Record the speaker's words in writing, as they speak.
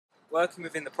working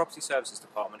within the Property Services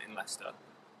Department in Leicester.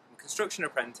 I'm a construction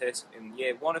apprentice in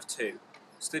year 1 of 2,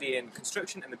 studying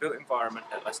construction and the built environment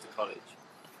at Leicester College.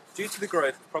 Due to the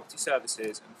growth of property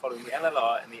services and following the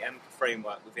LLR and the M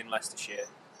framework within Leicestershire,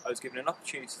 I was given an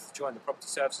opportunity to join the Property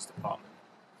Services Department.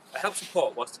 I helped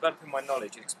support whilst developing my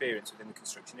knowledge and experience within the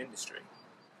construction industry.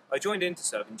 I joined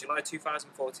Interserve in July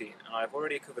 2014 and I have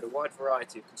already covered a wide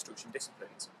variety of construction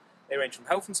disciplines. They range from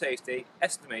health and safety,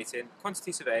 estimating,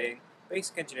 quantity surveying,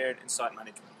 basic engineering and site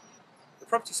management. The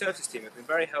Property Services team have been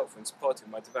very helpful in supporting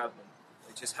my development,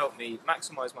 which has helped me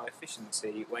maximise my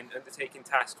efficiency when undertaking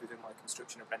tasks within my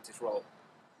construction apprentice role.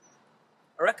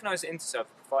 I recognise that Interserve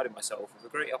have provided myself with a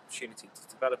great opportunity to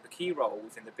develop a key role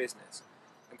within the business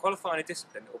and qualify in a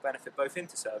discipline that will benefit both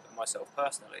Interserve and myself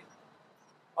personally.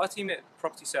 Our team at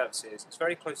Property Services is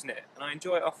very close-knit and I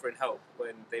enjoy offering help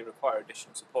when they require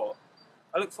additional support.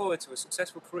 I look forward to a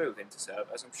successful career with Interserve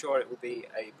as I'm sure it will be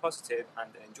a positive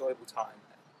and enjoyable time